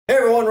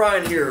everyone,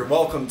 Ryan here.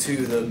 Welcome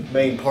to the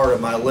main part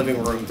of my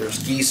living room.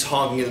 There's geese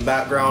honking in the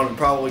background and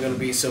probably going to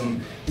be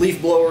some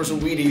leaf blowers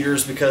and weed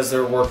eaters because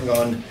they're working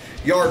on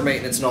yard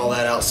maintenance and all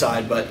that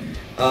outside. But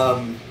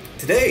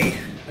today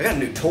I got a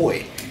new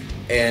toy,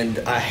 and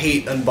I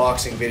hate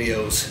unboxing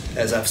videos,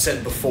 as I've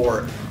said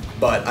before,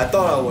 but I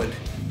thought I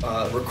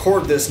would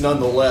record this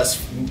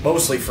nonetheless,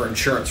 mostly for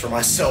insurance for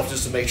myself,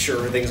 just to make sure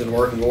everything's in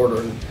working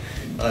order and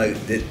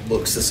it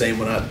looks the same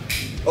when I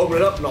open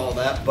it up and all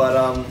that. But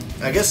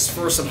I guess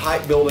for some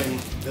hype building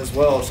as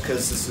well,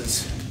 because this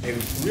is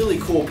a really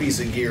cool piece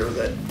of gear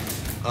that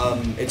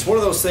it's one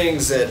of those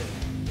things that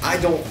I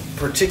don't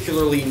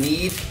particularly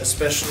need,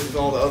 especially with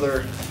all the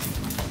other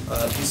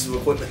pieces of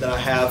equipment that I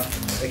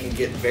have. They can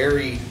get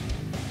very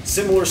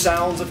similar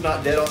sounds, if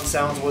not dead-on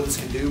sounds, of what this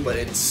can do, but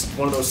it's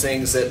one of those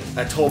things that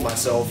I told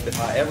myself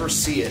if I ever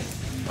see it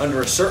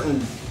under a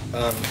certain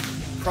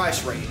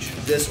price range,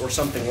 this or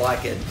something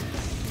like it,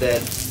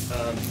 that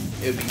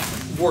it would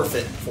be worth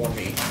it for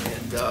me,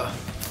 and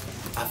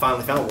I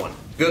finally found one.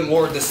 Good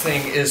Lord, this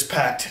thing is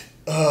packed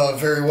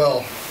very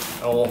well.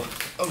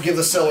 I'll give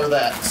the seller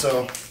that,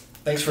 so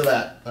thanks for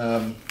that.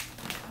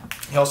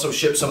 He also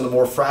shipped some of the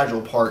more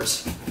fragile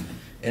parts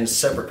in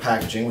separate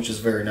packaging, which is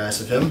very nice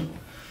of him.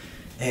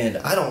 And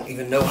I don't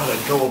even know how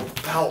to go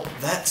about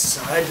that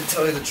side, to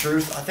tell you the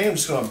truth. I think I'm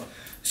just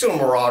gonna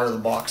marauder the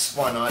box.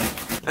 Why not?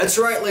 That's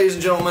right, ladies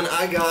and gentlemen,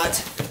 I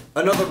got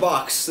another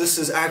box. This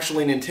is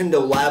actually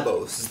Nintendo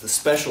Labo. This is the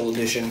special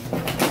edition.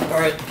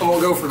 Alright, I'm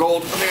gonna go for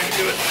gold. I think I can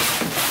do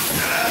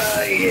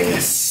it.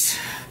 Yes.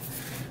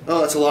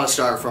 Oh, that's a lot of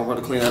styrofoam. I'm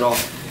gonna clean that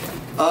off.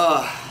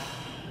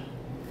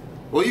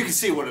 Well, you can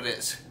see what it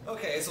is.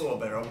 Okay, it's a little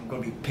better. I'm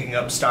gonna be picking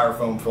up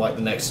styrofoam for like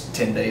the next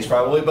 10 days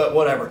probably, but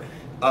whatever.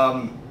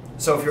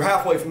 So if you're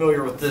halfway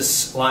familiar with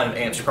this line of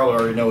amps, you probably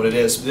already know what it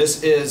is.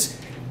 This is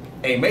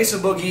a Mesa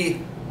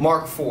Boogie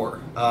Mark IV.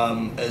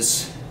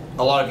 As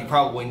a lot of you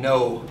probably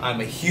know,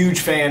 I'm a huge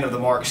fan of the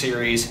Mark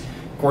series.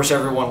 Of course,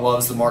 everyone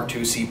loves the Mark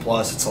II C+.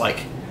 It's like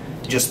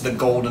just the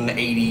golden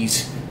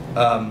 80s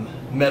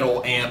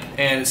metal amp,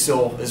 and it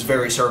still is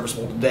very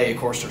serviceable today. Of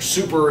course, they're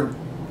super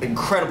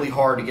incredibly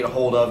hard to get a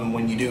hold of, and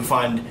when you do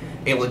find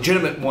a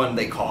legitimate one,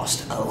 they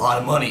cost a lot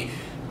of money.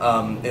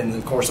 And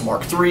of course the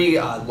Mark III,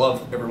 I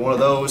love every one of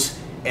those.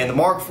 And the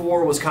Mark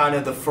IV was kind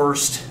of the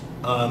first,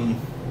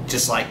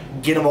 just like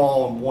get them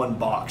all in one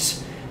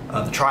box.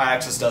 The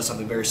Tri-Axis does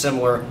something very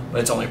similar,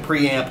 but it's only a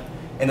preamp.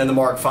 And then the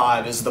Mark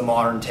V is the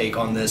modern take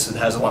on this. It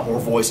has a lot more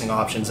voicing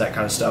options, that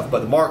kind of stuff.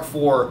 But the Mark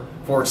IV,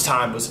 for its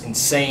time, was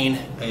insane.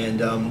 And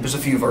there's a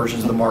few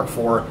versions of the Mark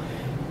IV.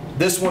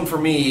 This one for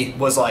me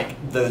was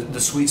like the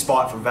sweet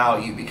spot for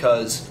value,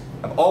 because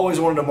I've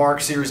always wanted a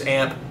Mark series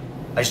amp.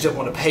 I just didn't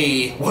want to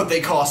pay what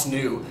they cost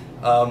new.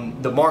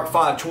 The Mark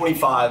V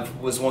 25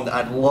 was one that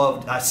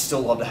I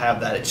still love to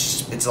have that.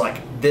 It's like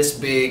this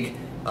big,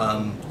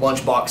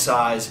 lunchbox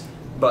size,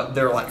 but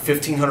they're like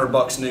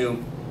 $1,500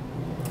 new,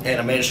 and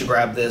I managed to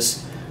grab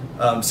this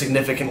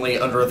significantly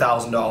under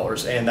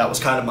 $1,000, and that was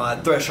kind of my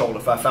threshold.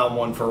 If I found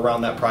one for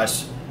around that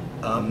price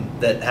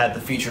that had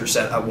the feature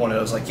set I wanted,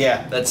 I was like,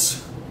 yeah,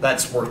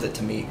 that's worth it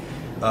to me,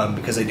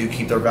 because they do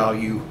keep their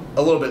value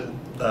a little bit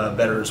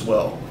better as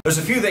well. There's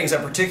a few things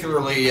I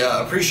particularly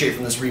appreciate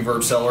from this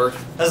reverb seller. It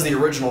has the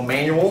original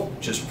manual,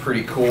 which is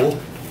pretty cool.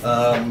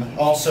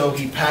 Also,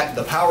 he packed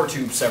the power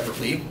tube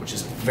separately, which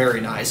is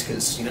very nice,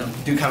 because you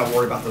do kind of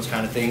worry about those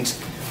kind of things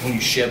when you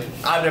ship.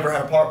 I've never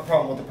had a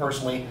problem with it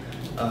personally,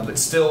 but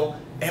still.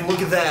 And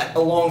look at that,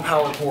 a long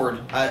power cord.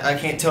 I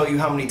can't tell you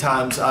how many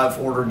times I've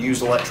ordered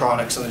used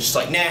electronics and it's just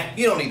like, nah,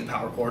 you don't need the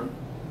power cord.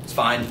 It's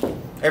fine.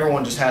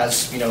 Everyone just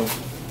has,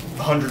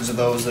 hundreds of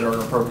those that are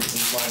perfectly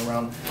flying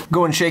around.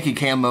 Go in shaky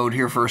cam mode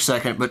here for a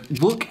second, but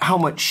look how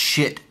much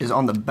shit is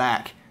on the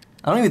back.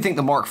 I don't even think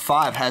the Mark V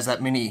has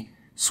that many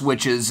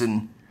switches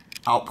and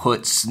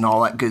outputs and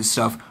all that good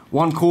stuff.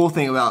 One cool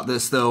thing about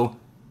this though,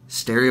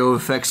 stereo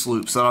effects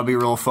loops. That'll be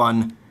real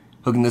fun,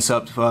 hooking this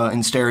up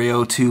in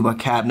stereo to my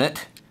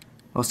cabinet.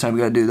 Most time we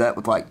gotta do that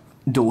with like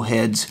dual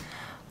heads.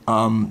 But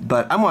I'm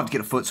gonna have to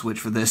get a foot switch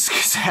for this,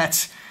 because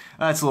that's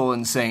a little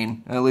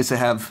insane. At least I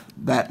have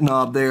that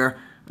knob there.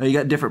 You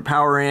got different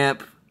power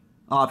amp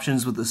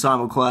options with the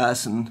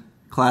Simulclass and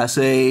Class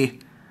A,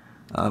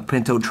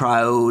 Pinto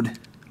Triode,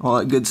 all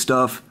that good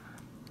stuff.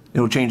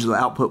 It'll change the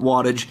output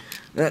wattage.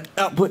 That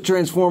output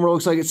transformer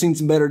looks like it's seen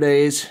some better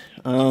days.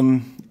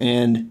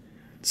 And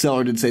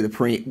seller did say the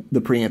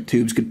preamp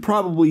tubes could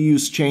probably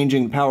use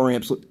changing. The power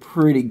amps look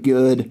pretty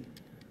good,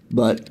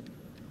 but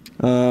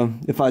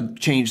if I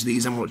change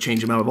these, I'm going to change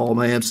them out of all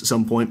my amps at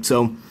some point.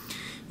 So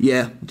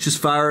yeah, just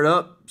fire it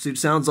up, see what it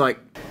sounds like.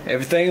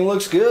 Everything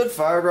looks good,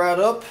 fired right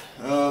up.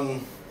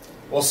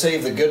 We'll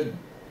save the good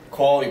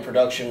quality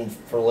production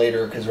for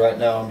later, because right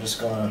now I'm just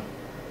gonna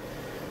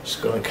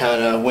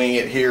kind of wing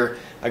it here.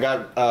 I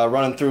got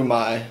running through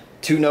my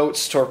 2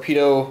 notes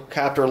torpedo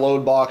captor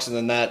load box, and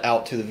then that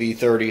out to the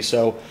V30.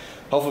 So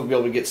hopefully we'll be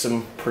able to get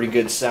some pretty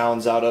good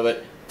sounds out of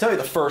it. tell you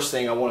the first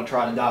thing I want to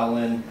try to dial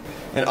in.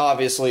 And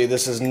obviously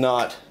this is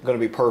not going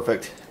to be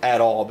perfect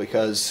at all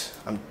because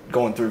I'm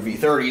going through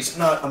V30s,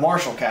 not a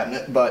Marshall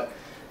cabinet, but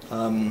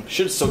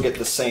should still get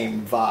the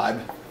same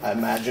vibe, I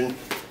imagine.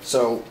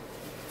 So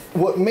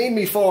what made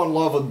me fall in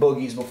love with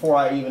boogies before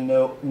I even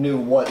knew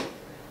what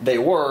they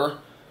were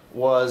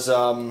was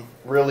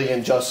really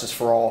Injustice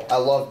for All. I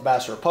love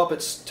Master of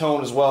Puppets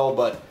tone as well,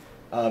 but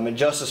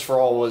Injustice for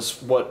All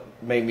was what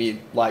made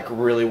me like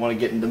really want to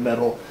get into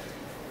metal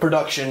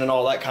production and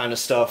all that kind of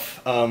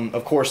stuff.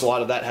 Of course, a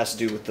lot of that has to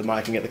do with the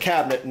miking at the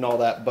cabinet and all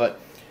that, but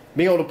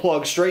being able to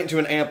plug straight into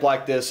an amp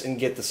like this and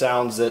get the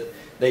sounds that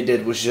they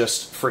did was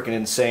just freaking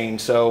insane.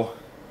 So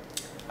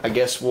I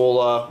guess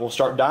we'll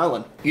start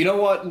dialing. You know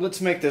what?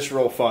 Let's make this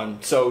real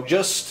fun. So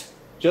just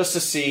to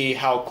see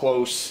how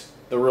close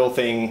the real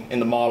thing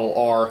and the model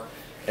are,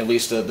 at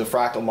least the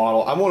fractal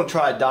model, I want to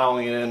try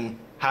dialing it in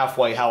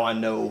halfway how I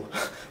know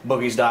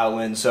boogies dial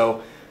in.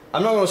 So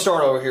I'm not going to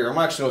start over here. I'm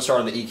actually going to start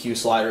on the EQ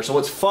slider. So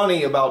what's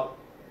funny about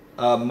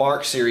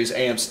Mark series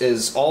amps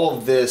is all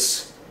of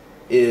this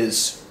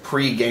is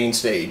pre-gain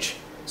stage.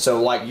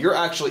 So like you're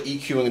actually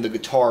EQing the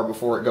guitar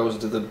before it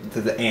goes into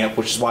the amp,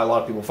 which is why a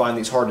lot of people find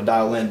these hard to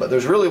dial in. But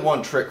there's really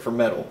one trick for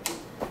metal.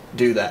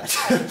 Do that.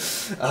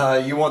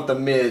 You want the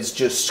mids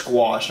just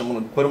squashed. I'm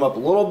going to put them up a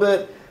little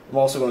bit. I'm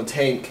also going to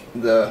take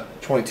the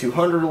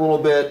 2200 a little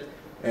bit,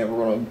 and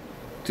we're going to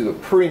do a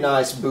pretty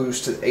nice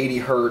boost to 80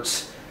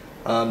 hertz.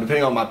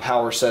 Depending on my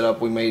power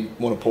setup, we may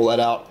want to pull that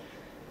out,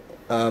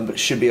 but it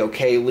should be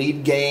okay.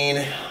 Lead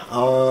gain,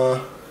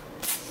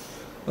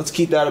 let's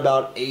keep that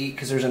about 8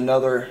 because there's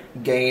another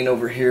gain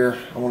over here.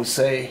 I want to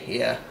say,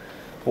 yeah,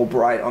 pull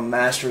bright on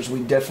masters. We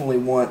definitely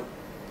want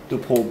to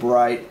pull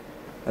bright.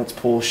 Let's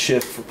pull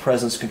shift for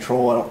presence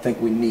control. I don't think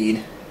we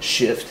need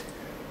shift.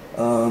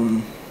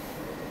 Well,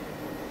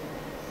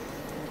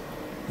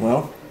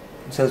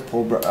 it says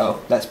pull bright.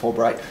 Oh, that's pull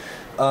bright.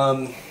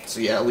 So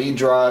yeah, lead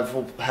drive,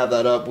 we'll have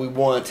that up. We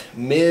want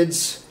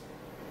mids,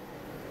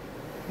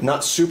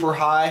 not super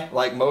high,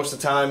 like most of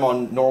the time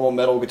on normal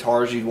metal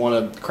guitars you'd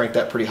want to crank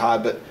that pretty high,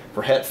 but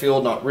for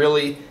Hetfield, not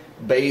really.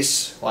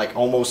 Bass, like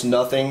almost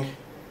nothing.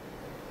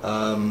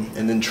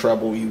 And then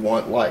treble you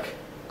want like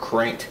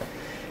cranked.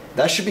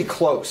 That should be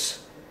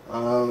close.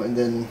 And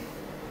then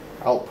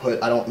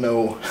output, I don't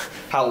know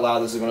how loud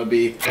this is going to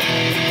be.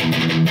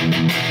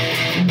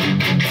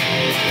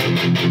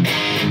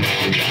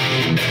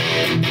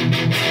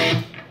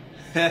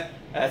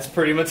 That's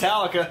pretty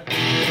Metallica.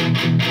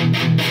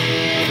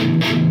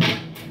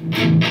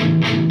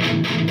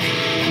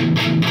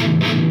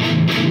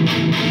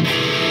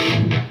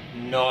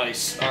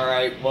 Nice.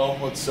 Alright, well,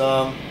 let's,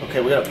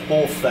 okay, we gotta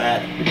pull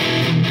fat.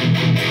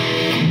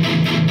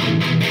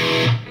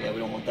 Yeah, we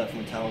don't want that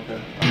from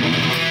Metallica.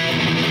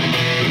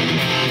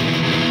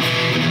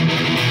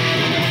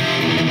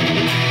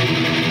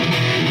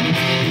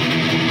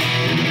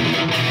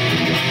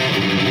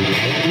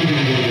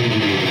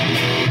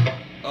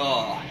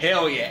 Oh,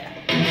 hell yeah.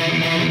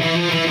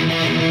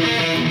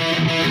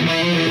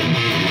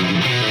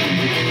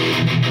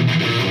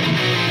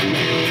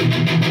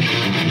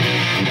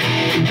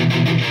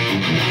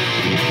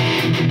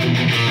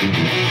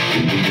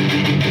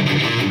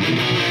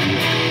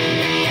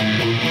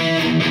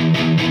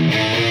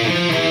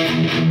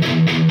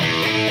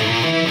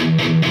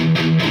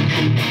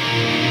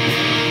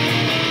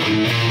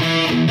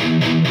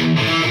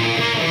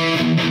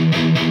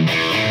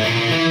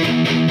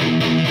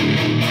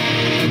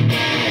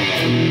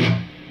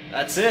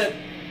 That's it.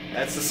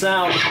 That's the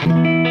sound.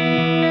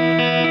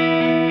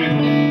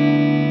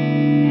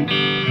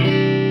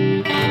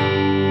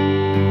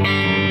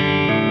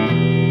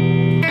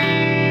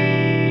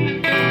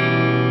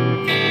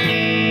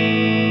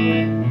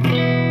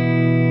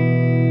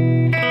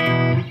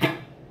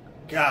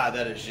 God,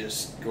 that is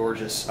just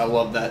gorgeous. I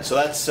love that. So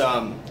that's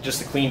just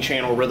the clean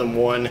channel rhythm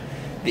 1.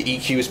 The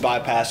EQ is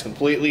bypassed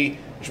completely,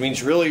 which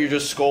means really you're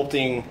just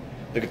sculpting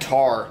the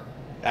guitar,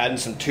 adding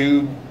some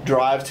tube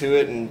drive to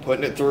it and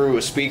putting it through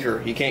a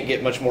speaker. You can't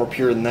get much more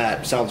pure than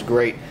that. Sounds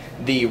great.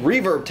 The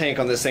reverb tank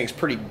on this thing's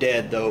pretty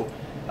dead though.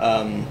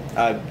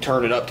 I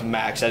turned it up to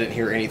max. I didn't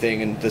hear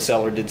anything, and the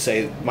seller did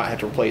say might have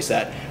to replace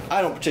that.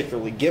 I don't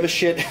particularly give a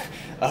shit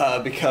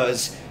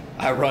because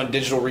I run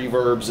digital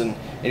reverbs and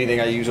anything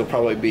I use will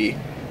probably be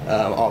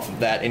off of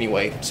that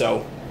anyway,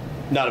 so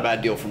not a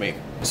bad deal for me.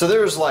 So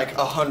there's like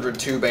 100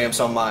 tube amps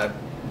on my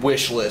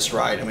wish list,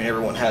 right? I mean,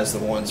 everyone has the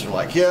ones that are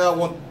like, yeah,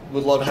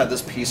 would love to have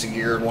this piece of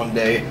gear one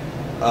day,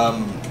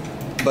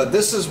 but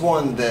this is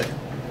one that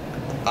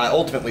I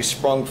ultimately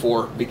sprung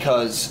for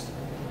because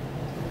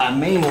I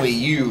mainly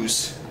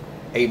use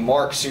a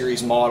Mark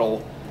series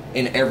model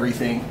in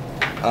everything,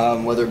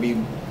 whether it be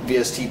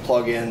VST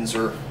plugins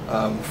or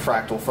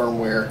Fractal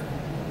firmware,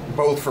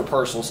 both for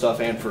personal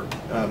stuff and for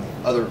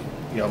other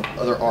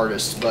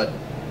artists. But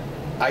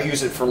I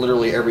use it for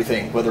literally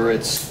everything, whether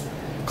it's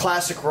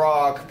classic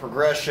rock,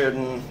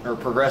 progression, or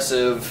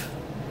progressive,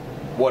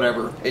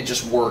 whatever. It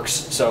just works.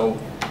 So,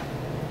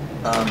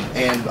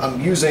 and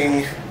I'm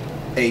using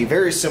a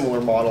very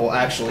similar model,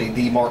 actually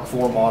the Mark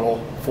IV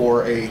model,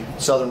 for a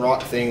Southern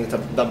Rock thing that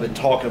I've been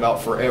talking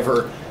about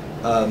forever.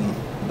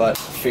 But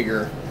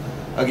figure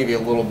I'll give you a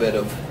little bit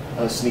of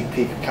a sneak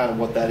peek of kind of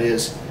what that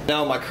is.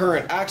 Now, my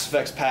current Axe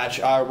Effects patch,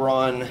 I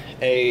run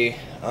a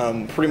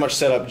pretty much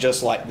set up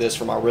just like this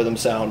for my rhythm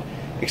sound,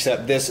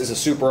 except this is a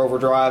super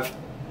overdrive,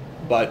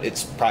 but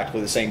it's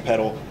practically the same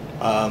pedal.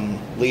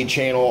 Lead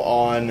channel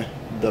on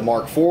the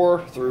Mark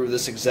IV through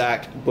this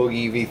exact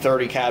Boogie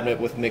V30 cabinet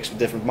with mixed with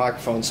different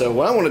microphones. So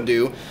what I want to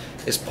do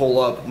is pull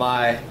up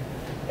my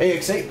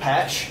AX8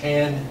 patch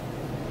and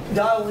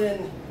dial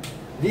in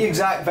the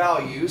exact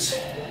values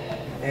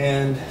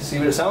and see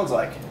what it sounds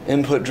like.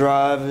 Input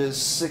drive is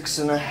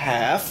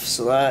 6.5,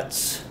 so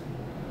that's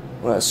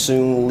what I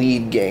assume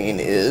lead gain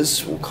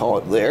is. We'll call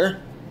it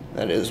there.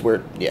 That is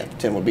where, yeah,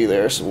 10 would be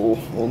there, so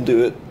we'll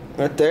do it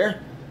right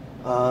there.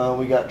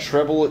 We got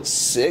treble at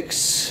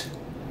 6.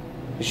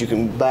 You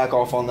can back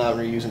off on that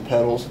when you're using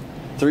pedals.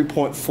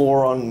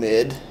 3.4 on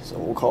mid, so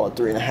we'll call it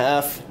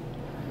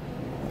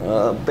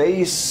 3.5.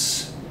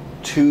 Bass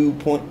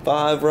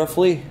 2.5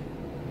 roughly.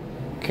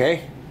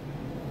 Okay.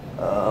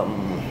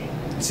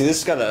 See,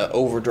 this has got an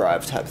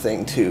overdrive type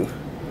thing too.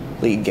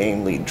 Lead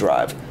gain, lead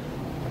drive.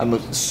 I'm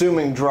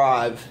assuming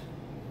drive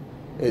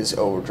is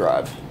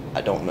overdrive.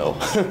 I don't know.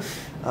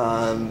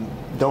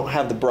 Don't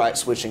have the bright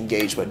switch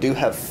engaged, but I do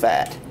have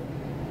fat.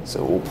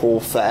 So we'll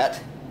pull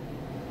fat,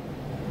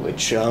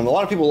 which a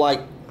lot of people like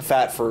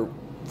fat for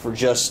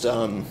just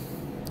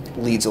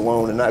leads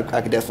alone, and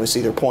I could definitely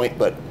see their point,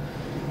 but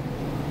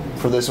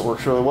for this it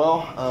works really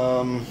well.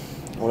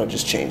 What I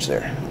just changed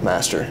there?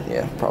 Master,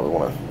 yeah, probably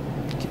want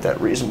to keep that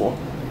reasonable.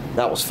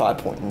 That was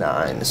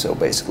 5.9, so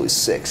basically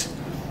 6.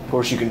 Of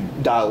course, you can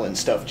dial in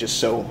stuff just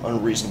so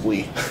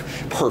unreasonably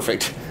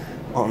perfect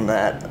on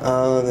that.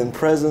 Then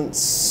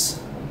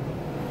presence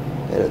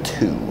at a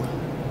 2.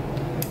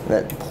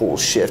 That pull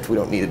shift, we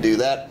don't need to do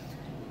that.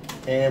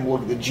 And we'll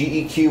look at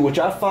the GEQ, which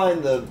I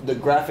find the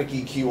graphic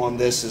EQ on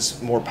this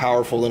is more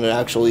powerful than it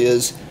actually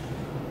is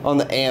on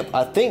the amp.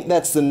 I think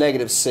that's the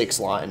 -6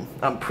 line,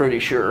 I'm pretty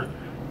sure.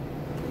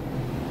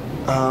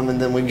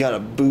 And then we've got a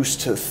boost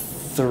to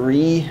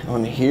 3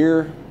 on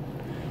here,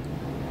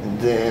 and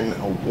then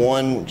a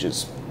 1, which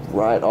is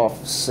right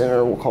off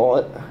center, we'll call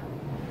it,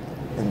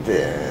 and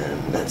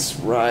then that's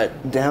right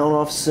down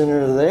off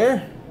center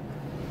there,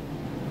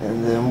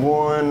 and then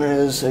 1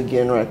 is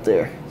again right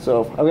there.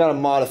 So I've got a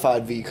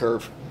modified V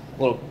curve,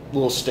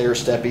 little stair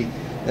steppy.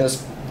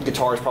 This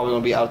guitar is probably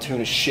going to be out of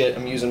tune as shit.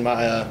 I'm using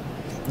my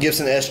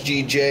Gibson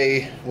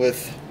SGJ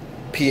with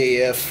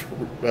PAF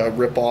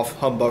rip-off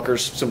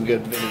humbuckers, some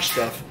good vintage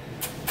stuff.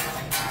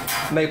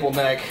 Maple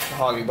neck,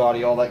 mahogany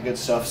body, all that good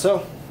stuff.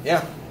 So,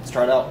 yeah, let's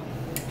try it out.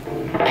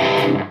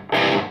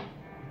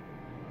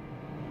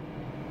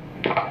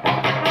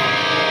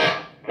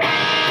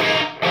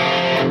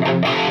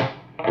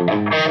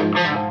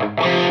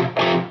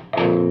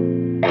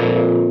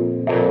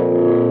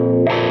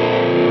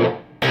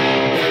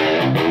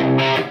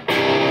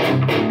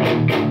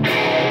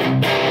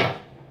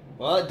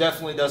 Well, it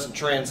definitely doesn't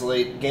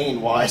translate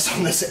gain-wise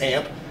on this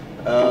amp.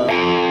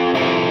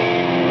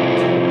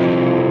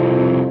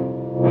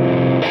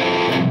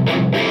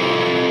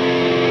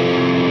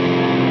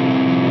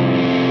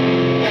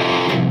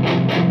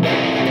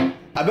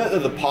 I bet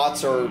that the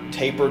pots are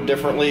tapered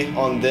differently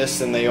on this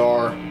than they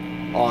are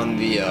on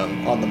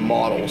the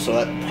model, so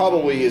that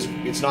probably is,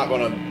 it's not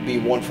going to be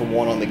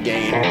 1-for-1 on the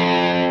gain.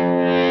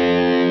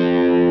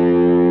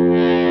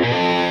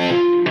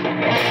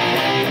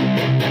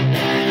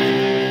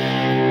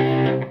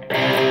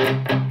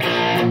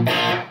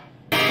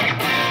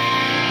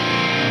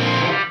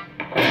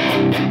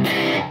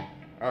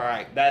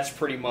 Alright, that's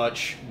pretty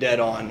much dead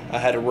on. I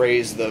had to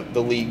raise the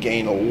lead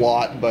gain a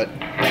lot, but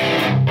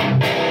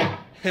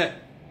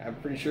I'm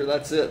pretty sure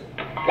that's it.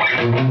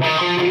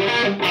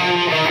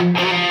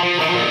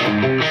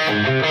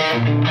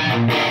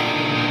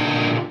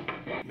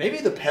 Maybe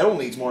the pedal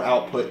needs more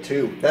output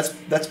too. That's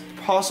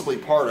possibly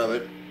part of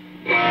it.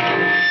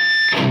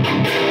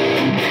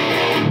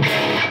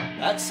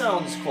 That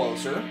sounds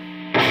closer.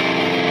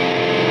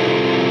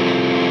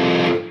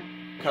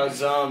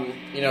 Because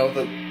you know,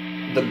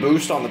 the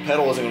boost on the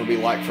pedal isn't going to be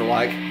like for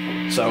like.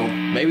 So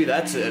maybe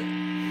that's it.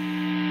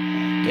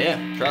 Yeah,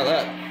 try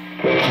that.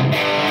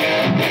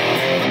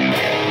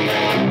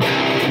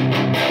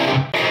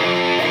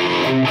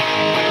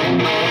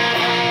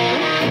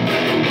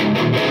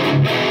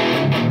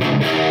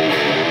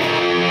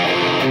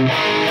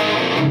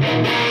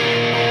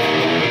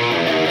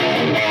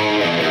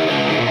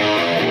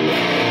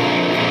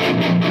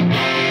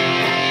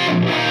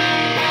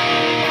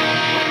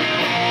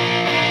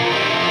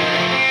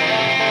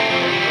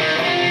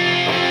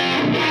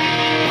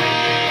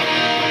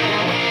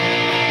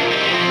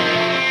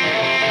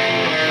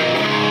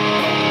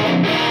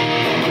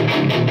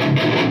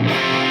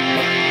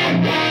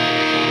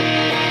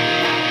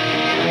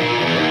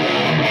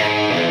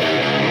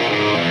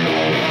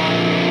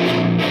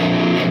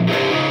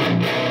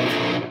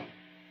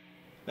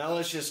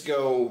 let's just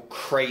go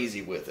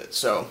crazy with it.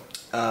 So,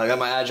 I got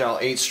my Agile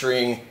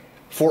 8-string,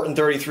 Fortin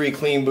 33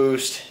 clean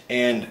boost,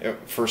 and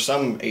for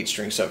some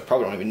 8-string stuff,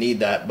 probably don't even need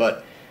that,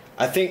 but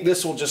I think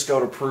this will just go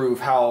to prove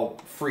how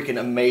freaking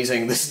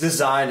amazing this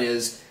design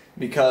is,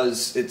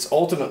 because it's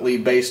ultimately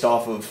based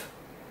off of,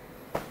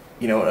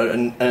 you know,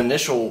 an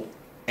initial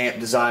amp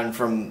design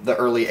from the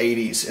early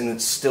 80s, and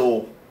it's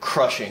still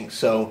crushing.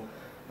 So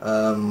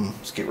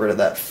let's get rid of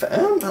that fat. I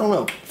don't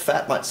know,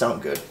 fat might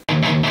sound good.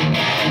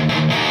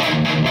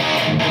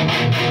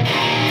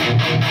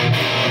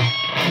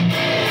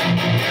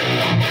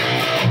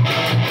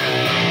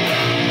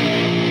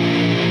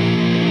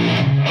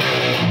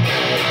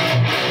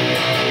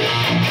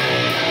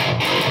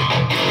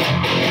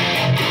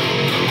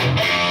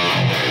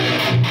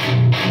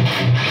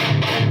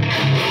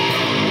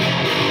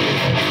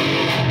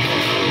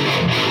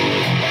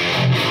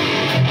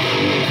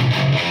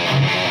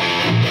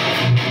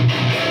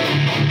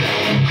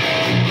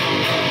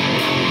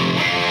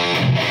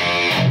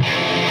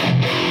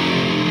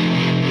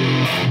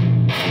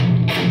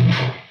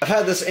 I've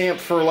had this amp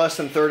for less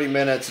than 30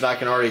 minutes, and I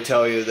can already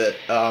tell you that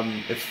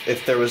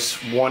if there was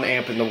one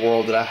amp in the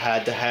world that I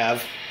had to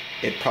have,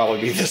 it'd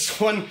probably be this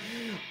one.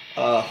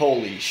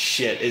 Holy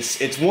shit.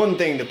 It's one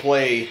thing to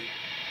play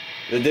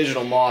the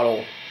digital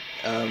model,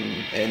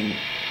 and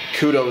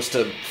kudos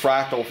to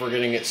Fractal for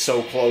getting it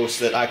so close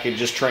that I could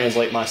just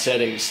translate my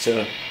settings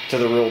to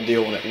the real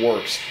deal and it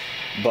works.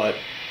 But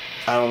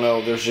I don't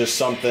know, there's just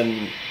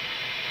something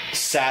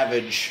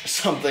savage,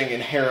 something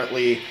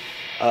inherently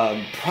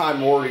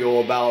primordial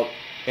about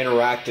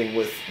interacting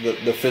with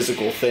the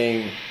physical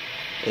thing.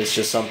 It's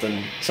just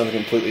something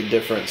completely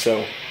different.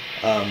 So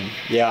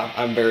yeah,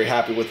 I'm very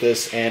happy with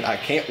this, and I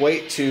can't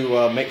wait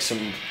to make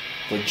some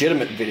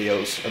legitimate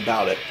videos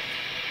about it,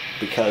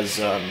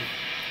 because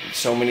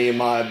so many of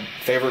my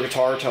favorite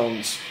guitar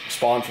tones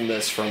spawn from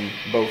this, from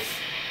both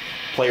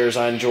players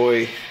I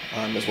enjoy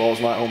as well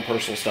as my own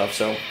personal stuff.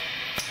 So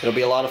it'll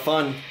be a lot of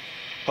fun.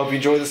 Hope you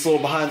enjoy this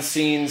little behind the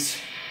scenes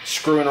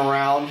screwing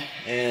around,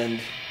 and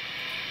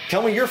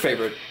tell me your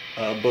favorite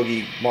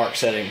Boogie Mark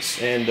settings,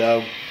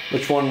 and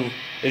which one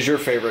is your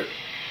favorite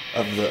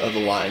of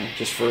the line,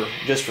 just for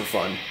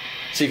fun.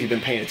 See if you've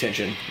been paying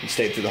attention and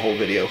stayed through the whole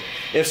video.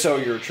 If so,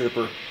 you're a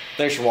trooper.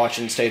 Thanks for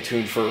watching. Stay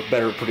tuned for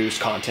better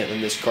produced content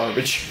than this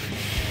garbage.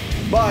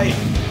 Bye.